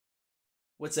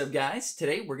What's up, guys?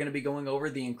 Today we're going to be going over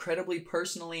the incredibly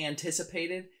personally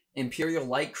anticipated Imperial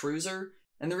Light Cruiser.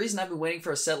 And the reason I've been waiting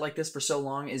for a set like this for so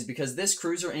long is because this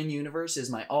cruiser in universe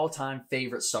is my all-time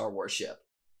favorite Star Wars ship.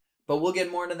 But we'll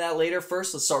get more into that later.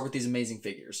 First, let's start with these amazing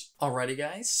figures. Alrighty,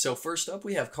 guys. So first up,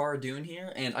 we have Cara Dune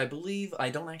here, and I believe I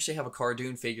don't actually have a Cara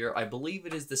Dune figure. I believe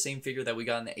it is the same figure that we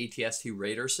got in the ATST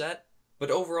Raider set.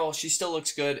 But overall, she still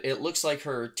looks good. It looks like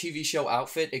her TV show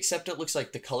outfit, except it looks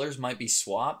like the colors might be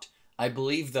swapped. I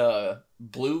believe the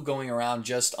blue going around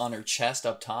just on her chest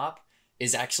up top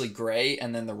is actually gray,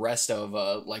 and then the rest of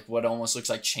like what almost looks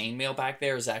like chainmail back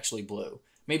there is actually blue.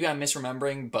 Maybe I'm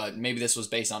misremembering, but maybe this was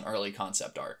based on early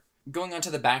concept art. Going on to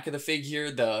the back of the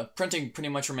figure, the printing pretty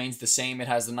much remains the same. It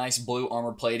has the nice blue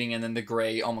armor plating and then the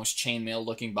gray, almost chainmail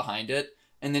looking behind it.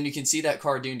 And then you can see that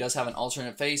Cara Dune does have an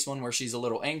alternate face, one where she's a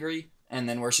little angry, and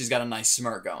then where she's got a nice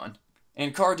smirk going.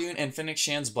 And Cara Dune and Fennec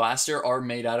Shan's blaster are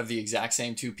made out of the exact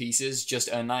same two pieces, just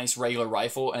a nice regular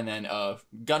rifle and then a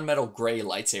gunmetal gray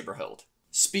lightsaber hilt.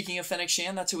 Speaking of Fennec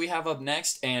Shan, that's who we have up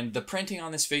next, and the printing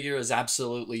on this figure is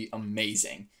absolutely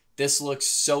amazing. This looks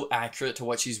so accurate to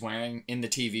what she's wearing in the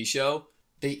TV show.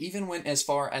 They even went as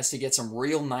far as to get some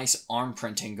real nice arm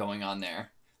printing going on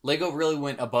there. LEGO really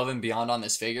went above and beyond on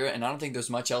this figure, and I don't think there's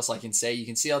much else I can say. You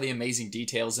can see all the amazing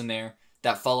details in there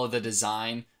that follow the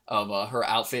design of her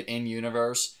outfit in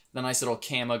universe. The nice little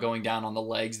camo going down on the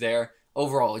legs there.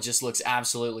 Overall, it just looks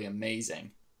absolutely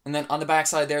amazing. And then on the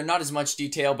backside there, not as much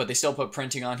detail, but they still put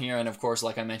printing on here, and of course,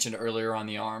 like I mentioned earlier, on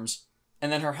the arms.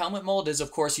 And then her helmet mold is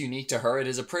of course unique to her. It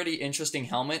is a pretty interesting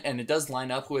helmet, and it does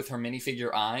line up with her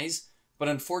minifigure eyes. But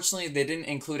unfortunately, they didn't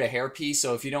include a hairpiece,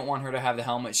 so if you don't want her to have the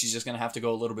helmet, she's just going to have to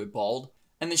go a little bit bald.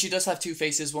 And then she does have two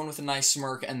faces, one with a nice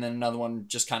smirk, and then another one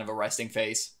just kind of a resting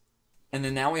face. And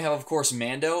then now we have, of course,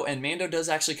 Mando, and Mando does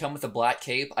actually come with a black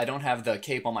cape. I don't have the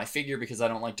cape on my figure because I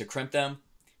don't like to crimp them.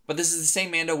 But this is the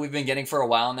same Mando we've been getting for a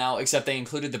while now, except they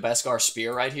included the Beskar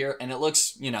spear right here, and it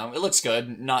looks, it looks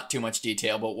good. Not too much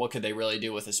detail, but what could they really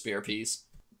do with a spear piece?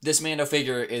 This Mando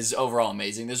figure is overall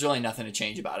amazing. There's really nothing to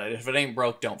change about it. If it ain't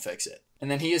broke, don't fix it. And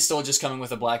then he is still just coming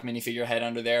with a black minifigure head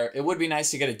under there. It would be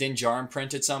nice to get a Din Djarin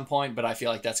print at some point, but I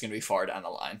feel like that's going to be far down the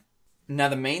line. Now,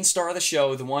 the main star of the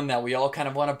show, the one that we all kind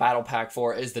of want a battle pack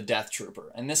for, is the Death Trooper.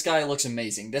 And this guy looks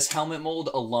amazing. This helmet mold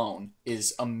alone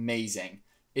is amazing.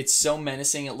 It's so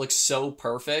menacing. It looks so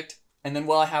perfect. And then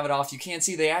while I have it off, you can't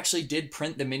see they actually did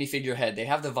print the minifigure head. They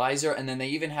have the visor, and then they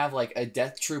even have like a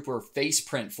Death Trooper face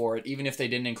print for it, even if they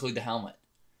didn't include the helmet.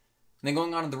 And then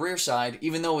going on to the rear side,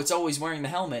 even though it's always wearing the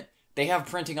helmet, they have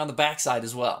printing on the back side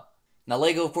as well. Now,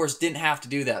 LEGO, of course, didn't have to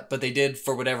do that, but they did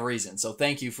for whatever reason. So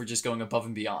thank you for just going above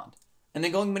and beyond. And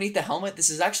then going beneath the helmet, this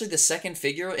is actually the second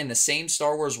figure in the same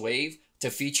Star Wars wave to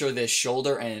feature this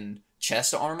shoulder and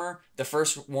chest armor. The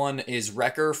first one is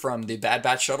Wrecker from the Bad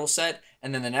Batch shuttle set,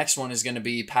 and then the next one is going to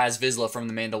be Paz Vizsla from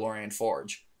the Mandalorian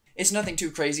Forge. It's nothing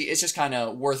too crazy, it's just kind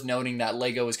of worth noting that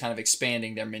LEGO is kind of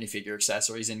expanding their minifigure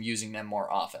accessories and using them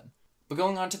more often. But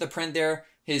going on to the print there,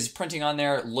 his printing on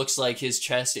there looks like his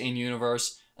chest in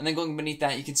universe. And then going beneath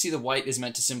that, you can see the white is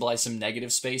meant to symbolize some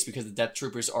negative space because the Death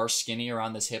Troopers are skinny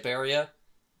around this hip area.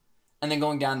 And then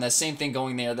going down, the same thing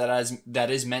going there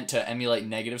that is meant to emulate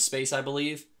negative space, I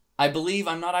believe.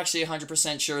 I'm not actually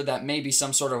 100% sure, that may be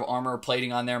some sort of armor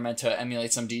plating on there meant to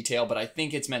emulate some detail, but I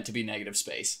think it's meant to be negative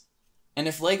space. And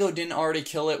if LEGO didn't already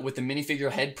kill it with the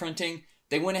minifigure head printing,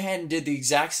 they went ahead and did the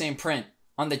exact same print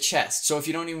on the chest. So if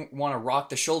you don't even want to rock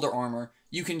the shoulder armor,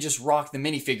 you can just rock the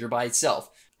minifigure by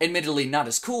itself. Admittedly, not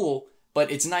as cool, but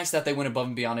it's nice that they went above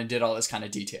and beyond and did all this kind of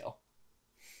detail.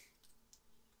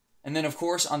 And then, of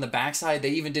course, on the backside, they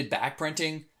even did back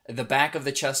printing. The back of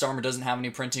the chest armor doesn't have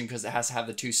any printing because it has to have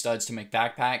the two studs to make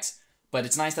backpacks. But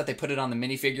it's nice that they put it on the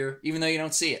minifigure, even though you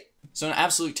don't see it. So an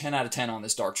absolute 10 out of 10 on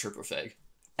this Dark Trooper fig.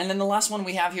 And then the last one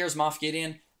we have here is Moff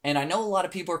Gideon. And I know a lot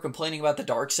of people are complaining about the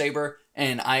Darksaber,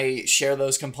 and I share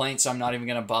those complaints, so I'm not even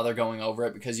going to bother going over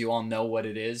it because you all know what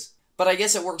it is. But I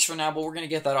guess it works for now, but we're going to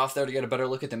get that off there to get a better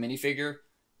look at the minifigure.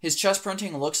 His chest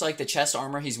printing looks like the chest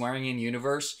armor he's wearing in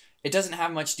universe. It doesn't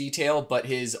have much detail, but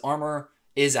his armor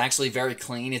is actually very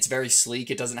clean. It's very sleek.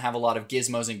 It doesn't have a lot of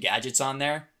gizmos and gadgets on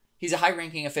there. He's a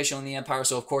high-ranking official in the Empire,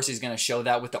 so of course he's going to show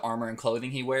that with the armor and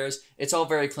clothing he wears. It's all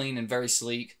very clean and very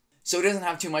sleek. So it doesn't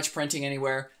have too much printing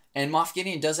anywhere. And Moff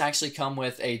Gideon does actually come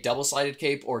with a double-sided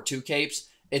cape or two capes.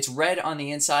 It's red on the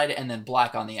inside and then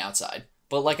black on the outside.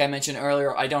 But like I mentioned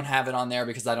earlier, I don't have it on there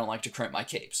because I don't like to crimp my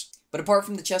capes. But apart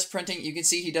from the chest printing, you can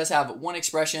see he does have one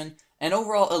expression. And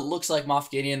overall, it looks like Moff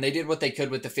Gideon. They did what they could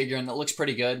with the figure and it looks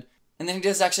pretty good. And then he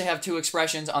does actually have two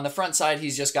expressions. On the front side,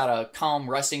 he's just got a calm,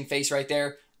 resting face right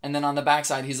there. And then on the back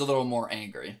side, he's a little more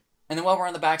angry. And then while we're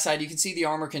on the backside, you can see the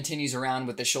armor continues around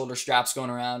with the shoulder straps going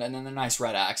around and then the nice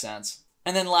red accents.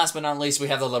 And then last but not least, we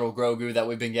have the little Grogu that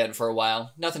we've been getting for a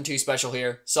while. Nothing too special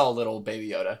here, solid little Baby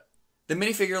Yoda. The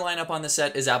minifigure lineup on the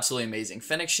set is absolutely amazing.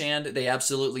 Fennec Shand, they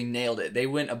absolutely nailed it. They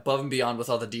went above and beyond with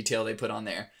all the detail they put on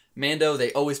there. Mando,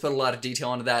 they always put a lot of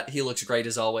detail into that. He looks great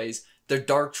as always. The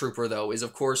Dark Trooper, though, is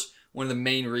of course one of the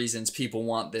main reasons people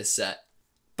want this set.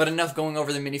 But enough going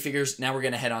over the minifigures, now we're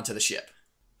going to head on to the ship.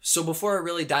 So before I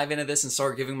really dive into this and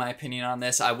start giving my opinion on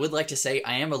this, I would like to say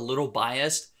I am a little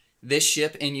biased. This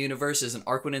ship in universe is an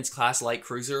Arquitens Class Light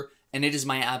Cruiser, and it is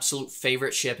my absolute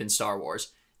favorite ship in Star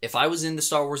Wars. If I was in the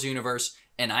Star Wars universe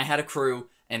and I had a crew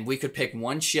and we could pick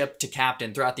one ship to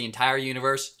captain throughout the entire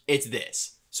universe, it's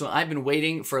this. So I've been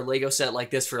waiting for a Lego set like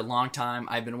this for a long time.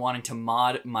 I've been wanting to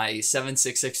mod my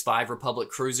 7665 Republic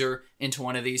Cruiser into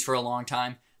one of these for a long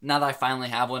time. Now that I finally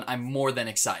have one, I'm more than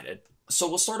excited. So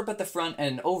we'll start up at the front,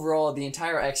 and overall, the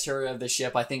entire exterior of the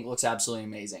ship I think looks absolutely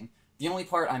amazing. The only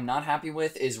part I'm not happy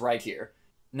with is right here.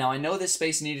 Now I know this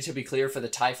space needed to be clear for the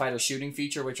TIE Fighter shooting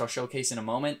feature, which I'll showcase in a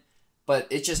moment, but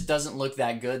it just doesn't look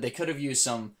that good. They could have used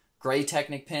some gray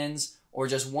Technic pins, or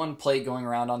just one plate going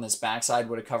around on this backside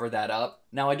would have covered that up.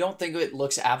 Now I don't think it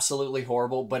looks absolutely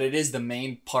horrible, but it is the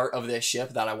main part of this ship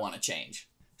that I want to change.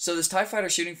 So this TIE Fighter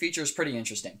shooting feature is pretty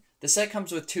interesting. The set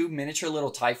comes with two miniature little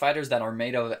TIE Fighters that are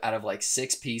made out of like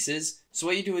 6 pieces. So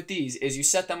what you do with these is you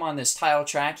set them on this tile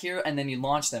track here and then you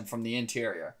launch them from the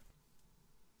interior.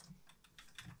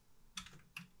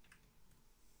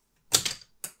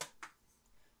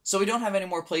 So we don't have any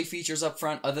more play features up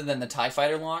front other than the TIE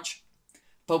Fighter launch.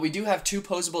 But we do have 2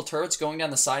 posable turrets going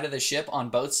down the side of the ship on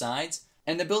both sides.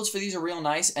 And the builds for these are real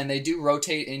nice and they do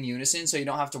rotate in unison so you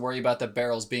don't have to worry about the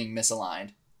barrels being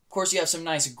misaligned. Of course, you have some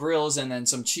nice grills and then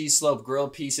some cheese slope grill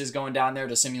pieces going down there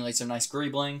to simulate some nice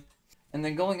greebling. And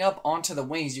then going up onto the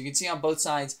wings, you can see on both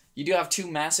sides, you do have 2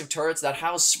 massive turrets that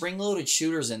house spring-loaded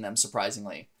shooters in them,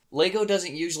 surprisingly. Lego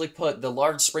doesn't usually put the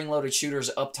large spring-loaded shooters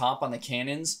up top on the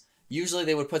cannons. Usually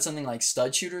they would put something like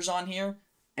stud shooters on here.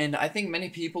 And I think many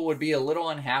people would be a little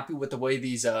unhappy with the way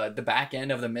these the back end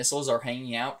of the missiles are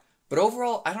hanging out. But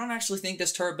overall, I don't actually think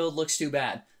this turret build looks too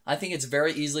bad. I think it's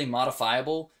very easily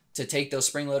modifiable to take those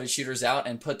spring-loaded shooters out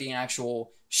and put the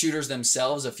actual shooters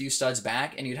themselves a few studs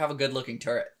back, and you'd have a good-looking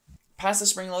turret. Past the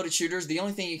spring-loaded shooters, the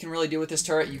only thing you can really do with this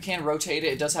turret, you can rotate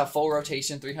it. It does have full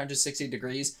rotation, 360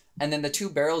 degrees, and then the 2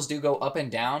 barrels do go up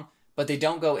and down, but they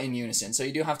don't go in unison, so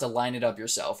you do have to line it up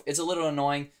yourself. It's a little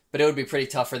annoying, but it would be pretty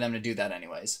tough for them to do that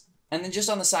anyways. And then just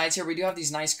on the sides here, we do have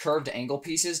these nice curved angle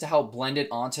pieces to help blend it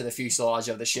onto the fuselage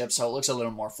of the ship so it looks a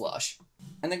little more flush.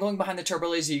 And then going behind the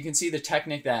turbo laser, you can see the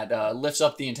Technic that lifts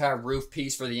up the entire roof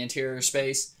piece for the interior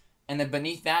space. And then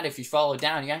beneath that, if you follow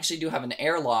down, you actually do have an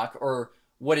airlock, or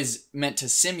what is meant to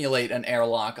simulate an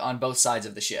airlock on both sides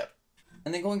of the ship.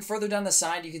 And then going further down the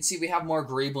side, you can see we have more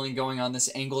greebling going on this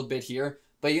angled bit here.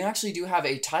 But you actually do have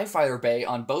a TIE Fighter bay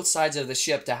on both sides of the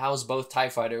ship to house both TIE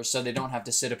Fighters so they don't have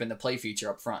to sit up in the play feature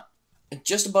up front.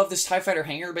 Just above this TIE Fighter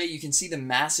hangar bay, you can see the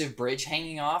massive bridge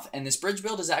hanging off, and this bridge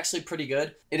build is actually pretty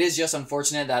good. It is just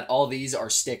unfortunate that all these are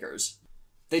stickers.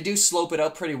 They do slope it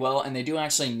up pretty well, and they do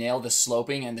actually nail the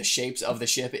sloping and the shapes of the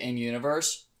ship in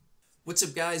universe. What's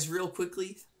up guys, real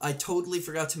quickly, I totally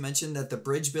forgot to mention that the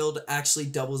bridge build actually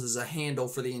doubles as a handle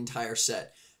for the entire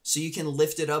set. So you can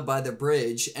lift it up by the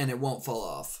bridge and it won't fall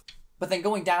off. But then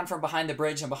going down from behind the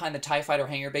bridge and behind the TIE Fighter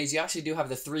hangar bays, you actually do have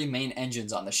the 3 main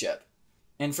engines on the ship.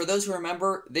 And for those who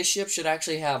remember, this ship should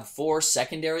actually have 4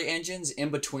 secondary engines in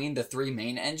between the 3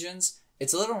 main engines.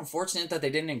 It's a little unfortunate that they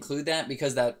didn't include that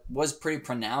because that was pretty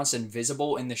pronounced and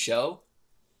visible in the show.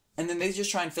 And then they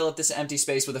just try and fill up this empty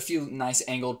space with a few nice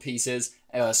angled pieces,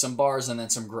 some bars, and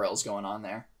then some grills going on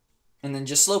there. And then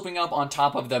just sloping up on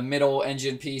top of the middle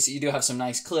engine piece, you do have some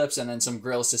nice clips and then some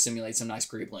grills to simulate some nice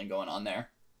greebling going on there.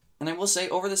 And I will say,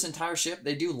 over this entire ship,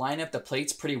 they do line up the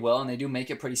plates pretty well and they do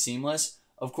make it pretty seamless.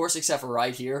 Of course, except for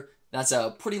right here, that's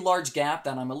a pretty large gap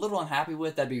that I'm a little unhappy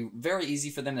with. That'd be very easy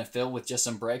for them to fill with just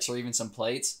some bricks or even some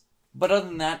plates. But other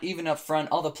than that, even up front,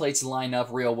 all the plates line up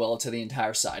real well to the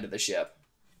entire side of the ship.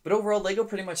 But overall, Lego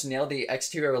pretty much nailed the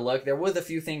exterior look. There were a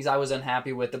few things I was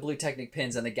unhappy with, the blue Technic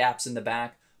pins and the gaps in the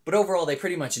back. But overall, they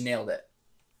pretty much nailed it.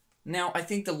 Now, I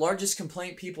think the largest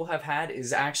complaint people have had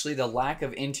is actually the lack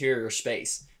of interior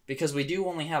space, because we do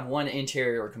only have 1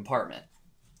 interior compartment.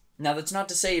 Now, that's not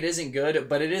to say it isn't good,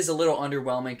 but it is a little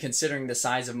underwhelming considering the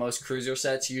size of most cruiser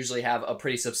sets usually have a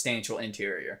pretty substantial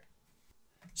interior.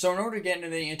 So in order to get into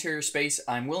the interior space,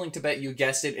 I'm willing to bet you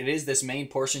guessed it, it is this main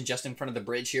portion just in front of the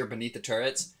bridge here beneath the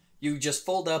turrets. You just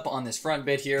fold up on this front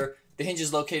bit here, the hinge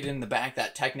is located in the back,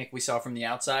 that Technic we saw from the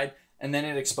outside, and then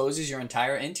it exposes your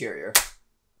entire interior.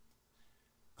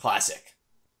 Classic.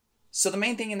 So the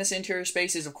main thing in this interior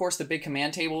space is of course the big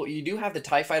command table. You do have the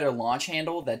TIE Fighter launch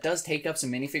handle that does take up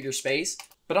some minifigure space.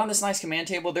 But on this nice command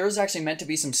table, there is actually meant to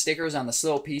be some stickers on the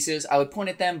slope pieces. I would point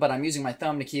at them, but I'm using my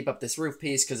thumb to keep up this roof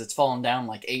piece because it's fallen down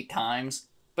like 8 times.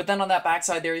 But then on that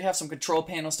backside there, you have some control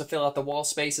panels to fill out the wall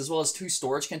space, as well as 2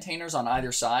 storage containers on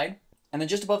either side. And then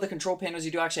just above the control panels,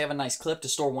 you do actually have a nice clip to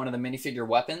store one of the minifigure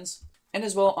weapons. And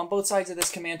as well, on both sides of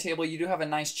this command table, you do have a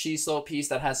nice cheese slope piece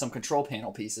that has some control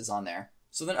panel pieces on there.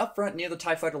 So then up front near the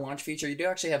TIE Fighter launch feature, you do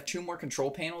actually have 2 more control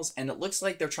panels, and it looks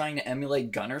like they're trying to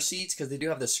emulate gunner seats because they do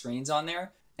have the screens on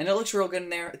there. And it looks real good in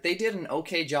there. They did an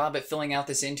okay job at filling out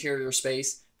this interior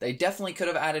space. They definitely could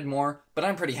have added more, but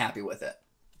I'm pretty happy with it.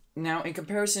 Now, in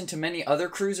comparison to many other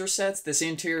cruiser sets, this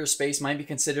interior space might be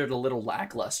considered a little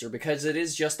lackluster because it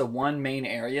is just the one main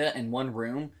area in one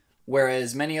room,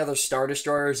 whereas many other Star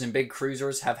Destroyers and big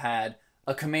cruisers have had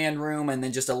a command room and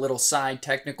then just a little side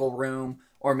technical room,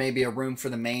 or maybe a room for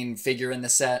the main figure in the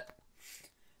set.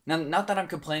 Now, not that I'm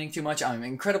complaining too much, I'm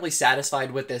incredibly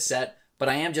satisfied with this set, but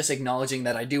I am just acknowledging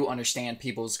that I do understand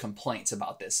people's complaints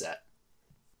about this set.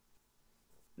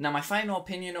 Now, my final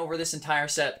opinion over this entire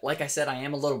set, like I said, I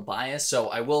am a little biased, so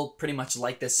I will pretty much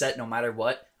like this set no matter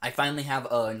what. I finally have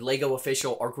a LEGO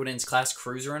official Arquitens Class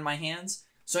Cruiser in my hands,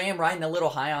 so I am riding a little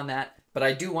high on that, but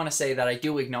I do want to say that I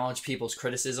do acknowledge people's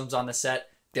criticisms on the set.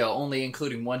 They're only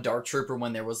including 1 Dark Trooper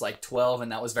when there was like 12,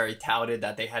 and that was very touted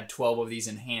that they had 12 of these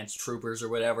enhanced troopers or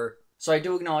whatever. So I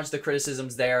do acknowledge the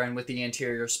criticisms there and with the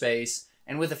interior space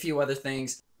and with a few other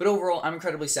things. But overall, I'm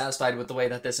incredibly satisfied with the way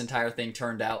that this entire thing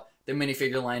turned out. The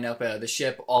minifigure lineup, the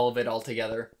ship, all of it all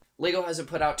together. LEGO hasn't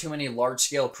put out too many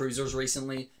large-scale cruisers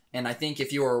recently, and I think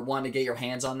if you were wanting to get your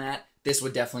hands on that, this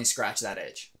would definitely scratch that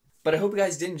itch. But I hope you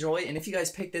guys did enjoy, and if you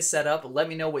guys picked this set up, let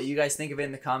me know what you guys think of it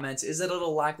in the comments. Is it a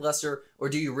little lackluster, or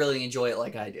do you really enjoy it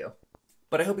like I do?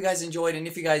 But I hope you guys enjoyed, and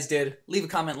if you guys did, leave a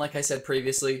comment like I said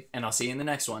previously, and I'll see you in the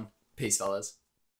next one. Peace, fellas.